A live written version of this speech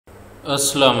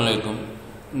अस्सलाम वालेकुम।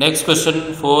 Next question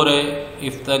 4 है,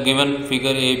 if the given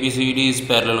figure A B C D is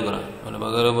parallelogram, मतलब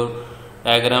अगर वो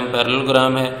डायग्राम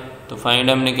पैरेललोग्राम है तो फाइंड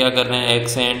हमने क्या करना है,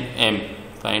 एक्स एंड एम।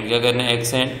 फाइंड क्या करना है,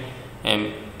 एक्स एंड एम।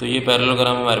 तो ये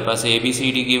पैरेललोग्राम हमारे पास A B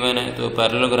C D given है, तो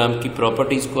पैरेललोग्राम की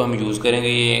प्रॉपर्टीज़ को हम यूज़ करेंगे।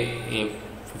 ये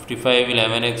 55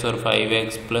 11x और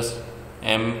 5x प्लस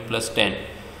एम प्लस 10।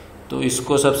 तो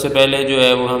इसको सबसे पहले जो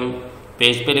है वो हम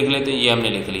पेज पे लिख लेते हैं, ये हमने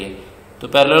लिख लिया। तो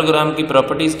पैरेललोग्राम की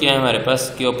प्रॉपर्टीज़ क्या है हमारे पास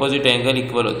कि ऑपोजिट एंगल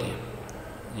इक्वल होते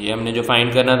हैं। ये हमने जो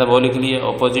फाइंड करना था वो लिख लिया।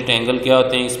 ऑपोजिट एंगल क्या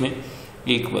होते हैं इसमें,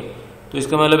 इक्वल। तो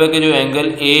इसका मतलब है कि जो एंगल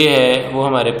ए है वो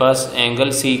हमारे पास एंगल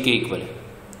सी के इक्वल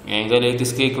है। एंगल ए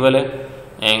किसके इक्वल है,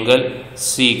 एंगल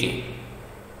सी के।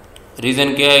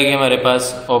 रीज़न क्या है कि हमारे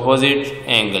पास ऑपोजिट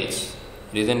एंगल्स,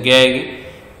 रीज़न क्या है कि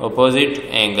ऑपोजिट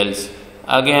एंगल्स।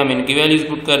 आगे हम इनकी वैल्यूज़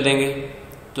पुट कर देंगे।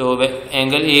 तो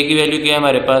एंगल ए की वैल्यू क्या है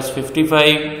हमारे पास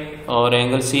 55 और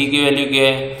एंगल सी की वैल्यू क्या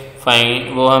है, फाइन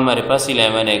वो हमारे पास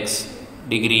 11x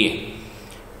डिग्री है।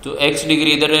 तो x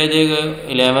डिग्री इधर रह जाएगा,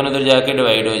 11 उधर जाके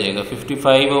डिवाइड हो जाएगा,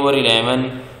 55 ओवर 11।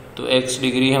 तो x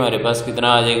डिग्री हमारे पास कितना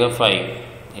आ जाएगा,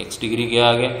 5। x डिग्री क्या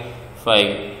आ गया,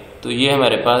 5। तो ये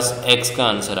हमारे पास x का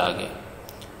आंसर आ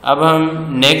गया। अब हम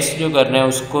नेक्स्ट जो करना है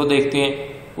उसको देखते हैं।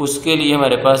 उसके लिए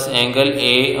हमारे पास एंगल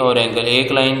ए और एंगल,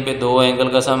 एक लाइन पे दो एंगल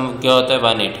का सम क्या होता है,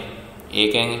 180।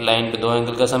 एक लाइन पे दो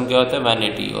एंगल का सम क्या होता है,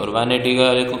 180। और 180 का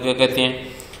को क्या कहते हैं,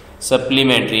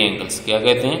 सप्लीमेंट्री एंगल्स। क्या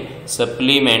कहते हैं,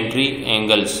 सप्लीमेंट्री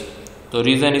एंगल्स। तो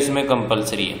रीज़न इसमें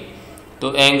कंपलसरी है।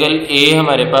 तो एंगल ए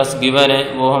हमारे पास गिवन है,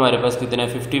 वो हमारे पास कितना है,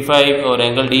 55। और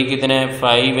एंगल डी कितना है,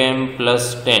 5m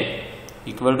प्लस 10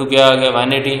 इक्वल टू क्या आ गया,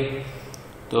 180।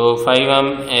 तो 5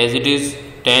 हम एज इट इज़,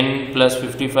 10 प्लस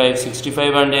 55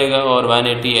 65 बन जाएगा, और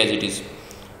 180 एज इट इज़।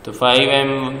 तो 5m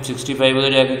 65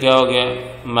 उधर जाके क्या हो गया,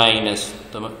 माइनस।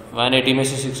 तो 180 में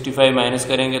से 65 माइनस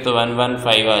करेंगे तो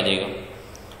 115 आ जाएगा।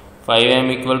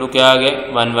 5m इक्वल टू क्या आ गया,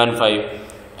 115।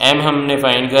 m हमने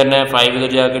फाइंड करना है, 5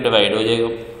 उधर जाके डिवाइड हो जाएगा।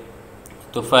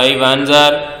 तो 5 1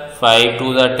 जार, 5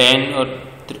 2 जार 10 और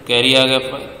कैरी आ गया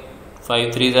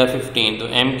 5 3 जार 15।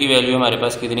 तो m की वैल्यू हमारे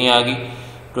पास कितनी आ गई,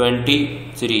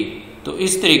 23। तो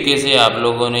इस तरीके से आप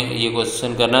लोगों ने ये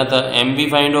क्वेश्चन करना था। m भी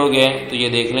फाइंड हो गया है, तो ये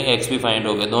देख लें x भी फाइंड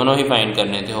हो गया, दोनों ही फाइंड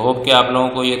करने थे। होप कि आप लोगों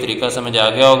को ये तरीका समझ आ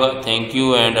गया होगा। थैंक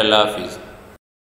यू एंड अल्लाह हाफिज़।